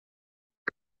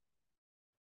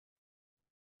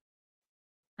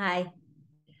Hi.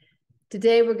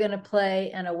 Today we're going to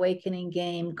play an awakening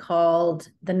game called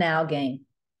the Now Game.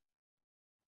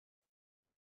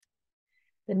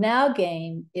 The Now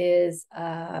Game is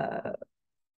a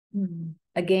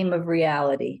game of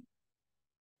reality.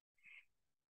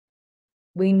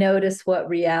 We notice what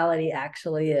reality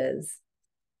actually is.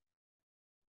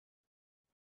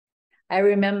 I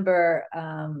remember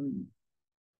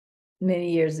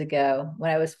many years ago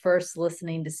when I was first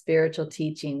listening to spiritual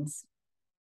teachings.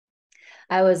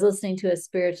 I was listening to a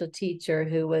spiritual teacher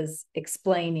who was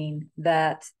explaining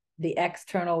that the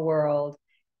external world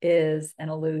is an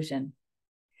illusion.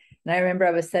 And I remember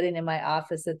I was sitting in my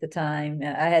office at the time,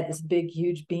 and I had this big,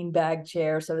 huge beanbag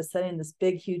chair. So I was sitting in this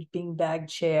big, huge beanbag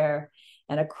chair,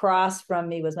 and across from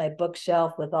me was my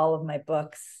bookshelf with all of my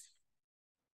books.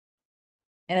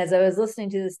 And as I was listening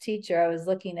to this teacher, I was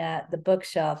looking at the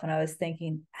bookshelf and I was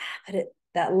thinking, but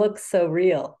that looks so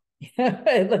real.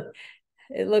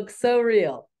 It looks so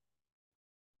real.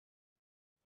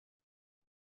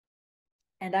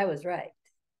 And I was right.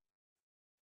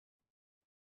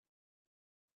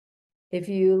 If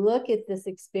you look at this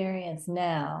experience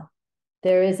now,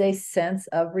 there is a sense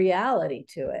of reality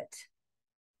to it.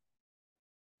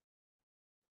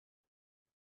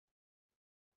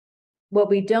 What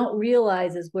we don't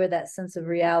realize is where that sense of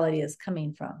reality is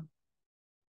coming from.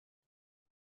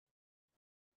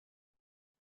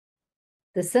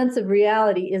 The sense of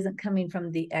reality isn't coming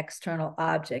from the external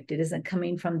object. It isn't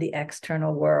coming from the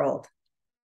external world.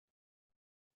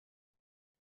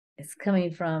 It's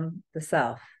coming from the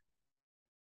self.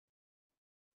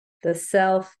 The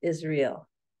self is real,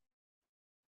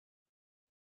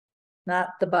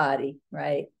 not the body,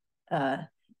 right? The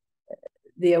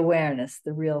awareness,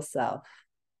 the real self,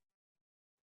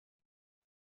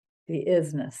 the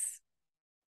isness.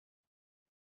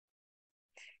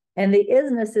 And the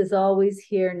isness is always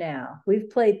here now. We've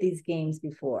played these games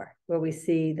before where we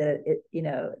see that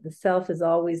the self is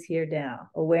always here now.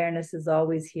 Awareness is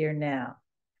always here now.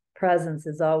 Presence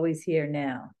is always here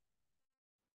now.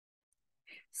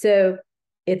 So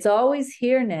it's always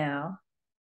here now,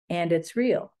 and it's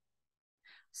real.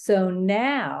 So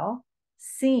now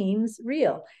seems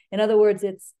real. In other words,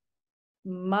 it's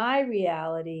my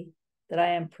reality that I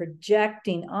am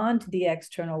projecting onto the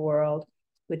external world,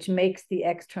 which makes the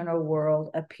external world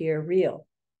appear real.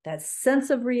 That sense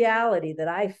of reality that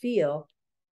I feel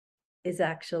is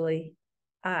actually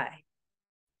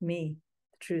me,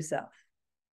 the true self.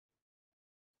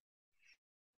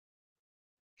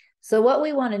 So what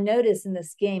we want to notice in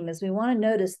this game is we want to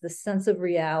notice the sense of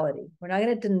reality. We're not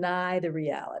going to deny the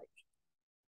reality.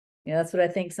 That's what I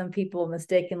think some people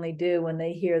mistakenly do when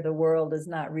they hear the world is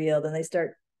not real. Then they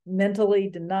start mentally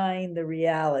denying the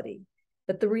reality.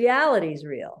 But the reality is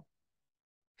real.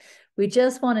 We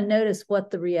just want to notice what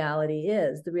the reality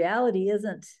is. The reality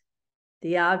isn't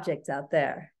the objects out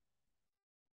there.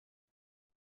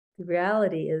 The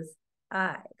reality is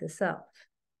the self.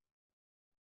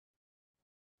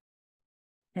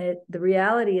 And the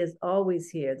reality is always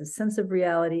here. The sense of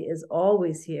reality is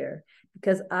always here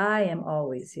because I am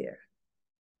always here.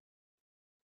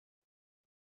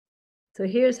 So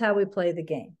here's how we play the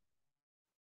game.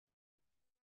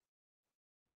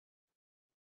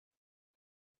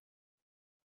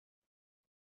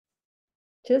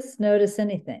 Just notice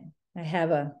anything. I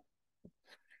have a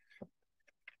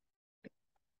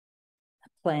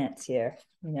plant here,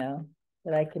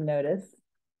 that I can notice.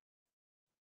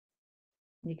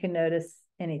 You can notice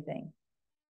anything.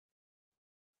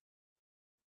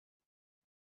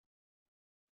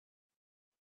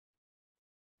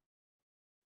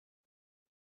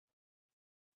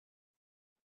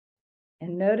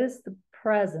 And notice the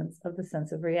presence of the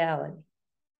sense of reality.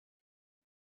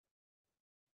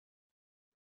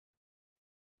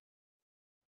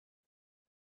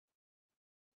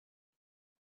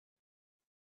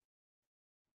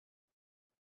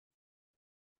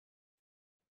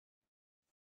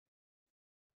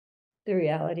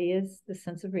 The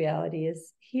sense of reality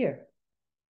is here.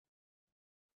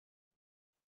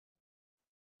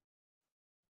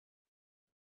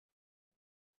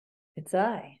 It's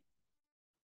I.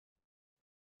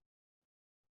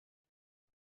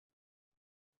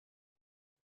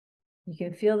 You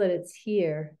can feel that it's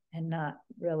here and not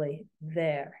really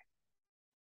there.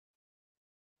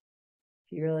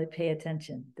 If you really pay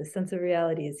attention, the sense of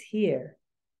reality is here,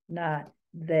 not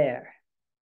there.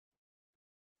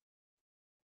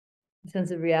 The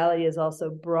sense of reality is also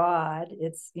broad.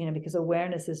 It's, because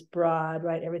awareness is broad,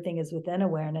 right? Everything is within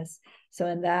awareness. So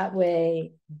in that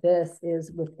way, this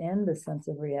is within the sense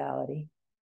of reality.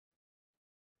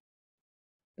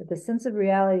 But the sense of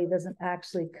reality doesn't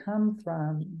actually come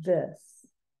from this.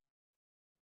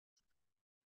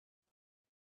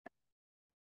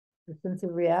 The sense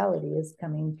of reality is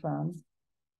coming from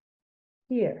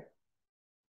here.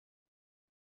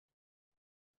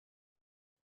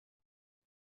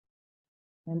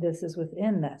 And this is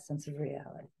within that sense of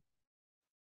reality.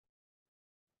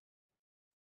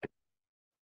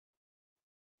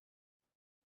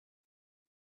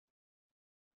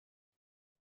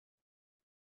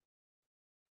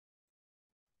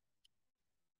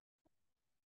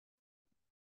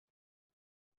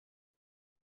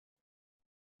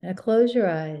 Now close your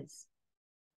eyes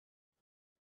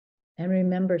and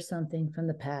remember something from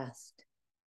the past.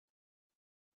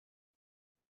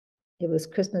 It was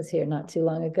Christmas here not too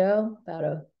long ago, about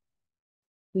a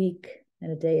week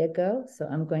and a day ago. So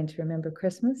I'm going to remember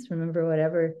Christmas, remember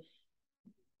whatever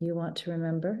you want to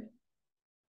remember.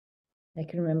 I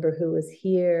can remember who was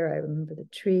here. I remember the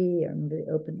tree. I remember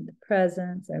the opening of the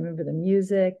presents. I remember the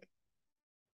music.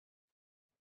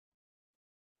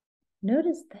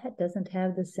 Notice that doesn't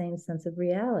have the same sense of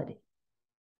reality.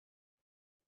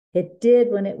 It did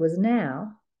when it was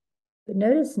now, but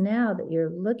notice now that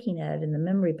you're looking at it in the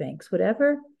memory banks,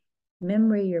 whatever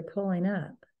memory you're pulling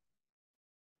up,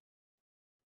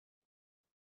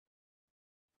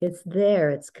 it's there,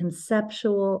 it's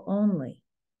conceptual only.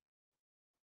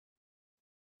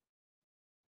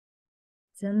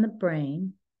 It's in the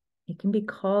brain, it can be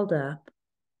called up,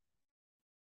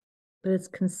 but it's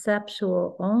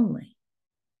conceptual only.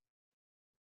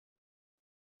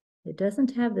 It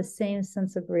doesn't have the same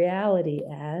sense of reality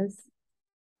as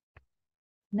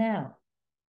now.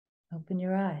 Open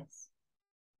your eyes.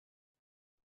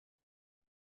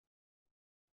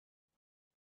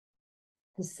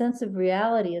 The sense of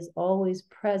reality is always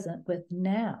present with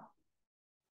now.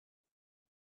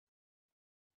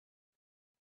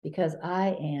 Because I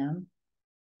am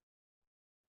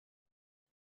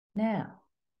now.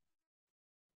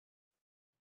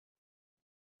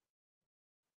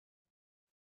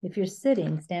 If you're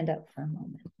sitting, stand up for a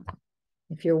moment.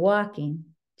 If you're walking,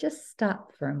 just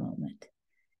stop for a moment.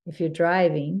 If you're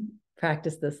driving,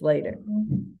 practice this later.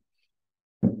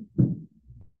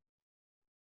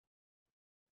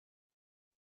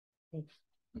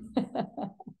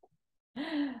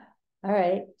 All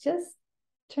right, just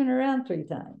turn around 3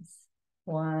 times.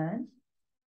 1,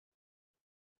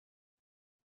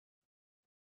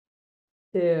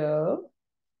 2,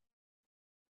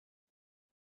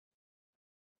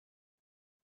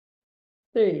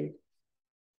 3.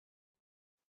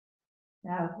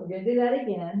 Now we're going to do that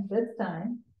again this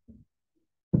time.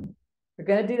 We're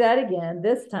going to do that again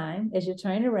this time as you're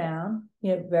turning around,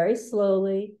 very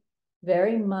slowly,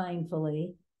 very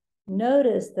mindfully.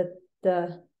 Notice that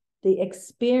the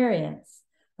experience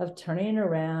of turning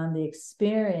around, the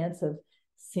experience of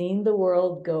seeing the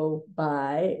world go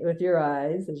by with your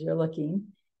eyes as you're looking,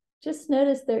 just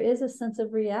notice there is a sense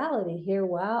of reality here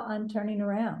while I'm turning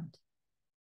around.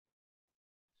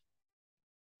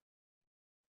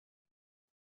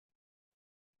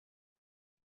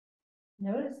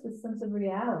 Notice the sense of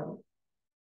reality.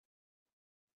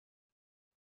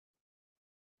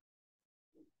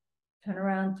 Turn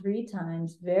around 3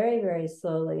 times, very, very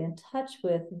slowly, and touch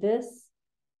with this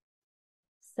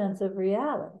sense of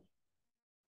reality.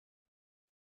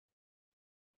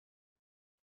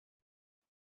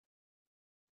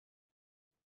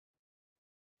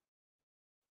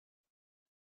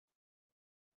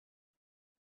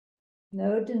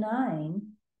 No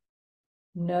denying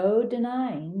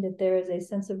that there is a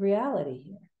sense of reality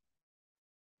here.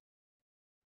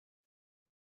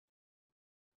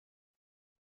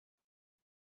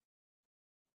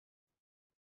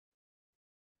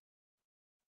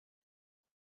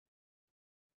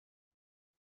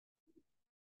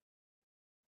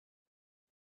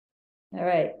 All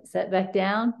right, set back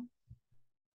down.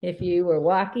 If you were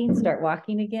walking, start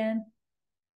walking again.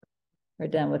 We're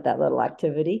done with that little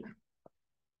activity.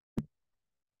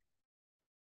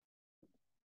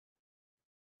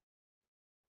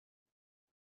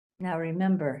 Now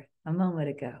remember a moment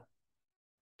ago.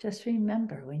 Just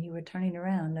remember when you were turning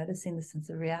around, noticing the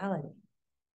sense of reality.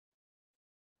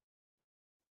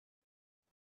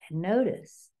 And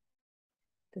notice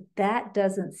that that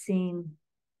doesn't seem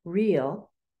real.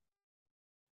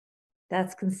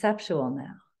 That's conceptual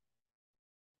now.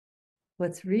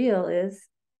 What's real is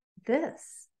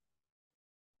this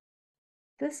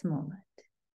moment.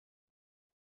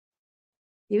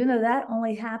 Even though that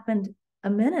only happened a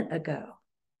minute ago,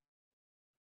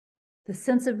 the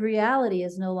sense of reality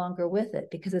is no longer with it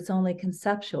because it's only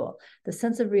conceptual. The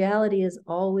sense of reality is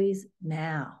always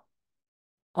now,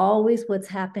 always what's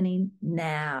happening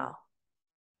now,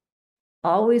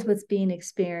 always what's being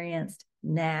experienced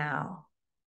now.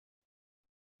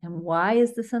 And why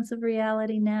is the sense of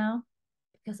reality now?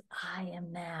 because I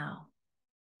am now.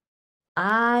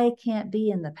 I can't be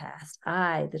in the past.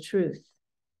 I, the truth.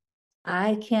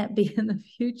 I can't be in the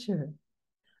future.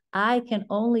 I can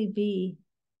only be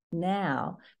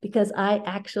now because I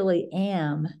actually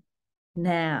am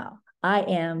now. I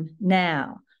am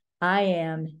now. I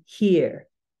am here.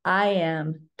 I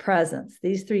am presence.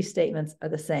 These three statements are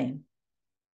the same.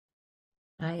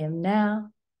 I am now.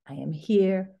 I am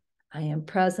here. I am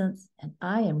presence, and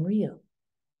I am real.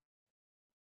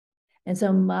 And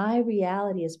so my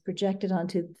reality is projected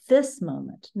onto this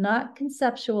moment, not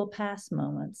conceptual past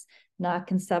moments, not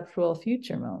conceptual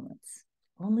future moments,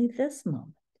 only this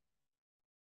moment.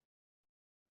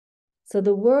 So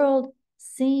the world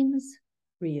seems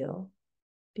real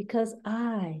because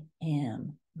I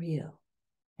am real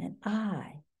and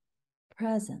I,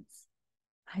 presence,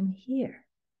 I'm here,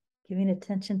 giving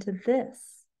attention to this.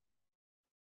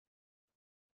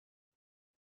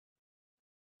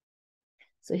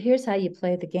 So here's how you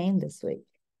play the game this week.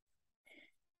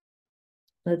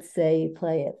 Let's say you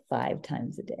play it 5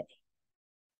 times a day.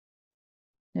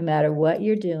 No matter what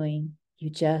you're doing, you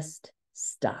just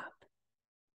stop.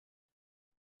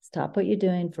 Stop what you're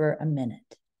doing for a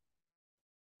minute.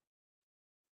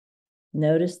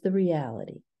 Notice the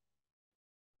reality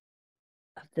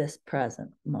of this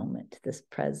present moment,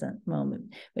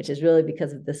 which is really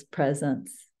because of this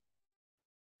presence.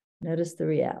 Notice the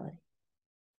reality.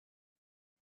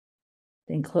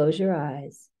 Then close your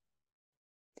eyes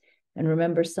and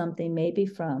remember something maybe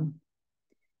from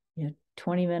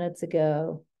 20 minutes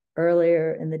ago,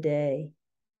 earlier in the day,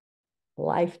 a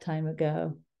lifetime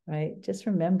ago, right? Just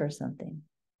remember something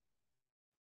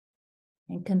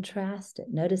and contrast it.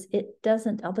 Notice it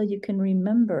doesn't, although you can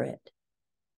remember it,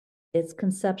 it's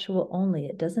conceptual only.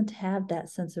 It doesn't have that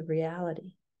sense of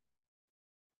reality.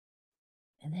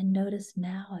 And then notice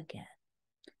now again.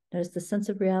 Notice the sense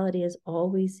of reality is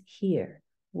always here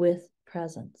with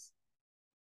presence.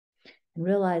 And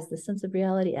realize the sense of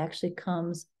reality actually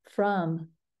comes from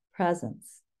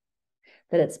presence,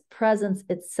 that it's presence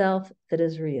itself that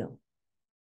is real.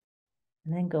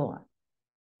 And then go on.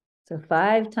 So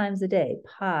 5 times a day,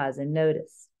 pause and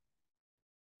notice.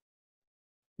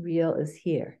 Real is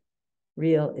here.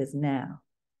 Real is now.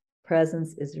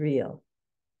 Presence is real.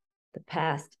 The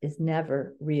past is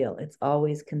never real. It's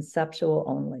always conceptual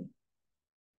only.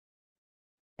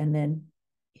 And then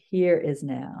here is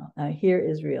now. Here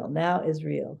is real. Now is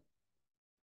real.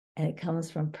 And it comes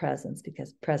from presence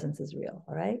because presence is real.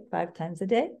 All right? 5 times a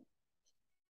day.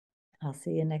 I'll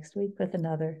see you next week with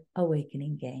another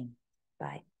awakening game.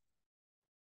 Bye.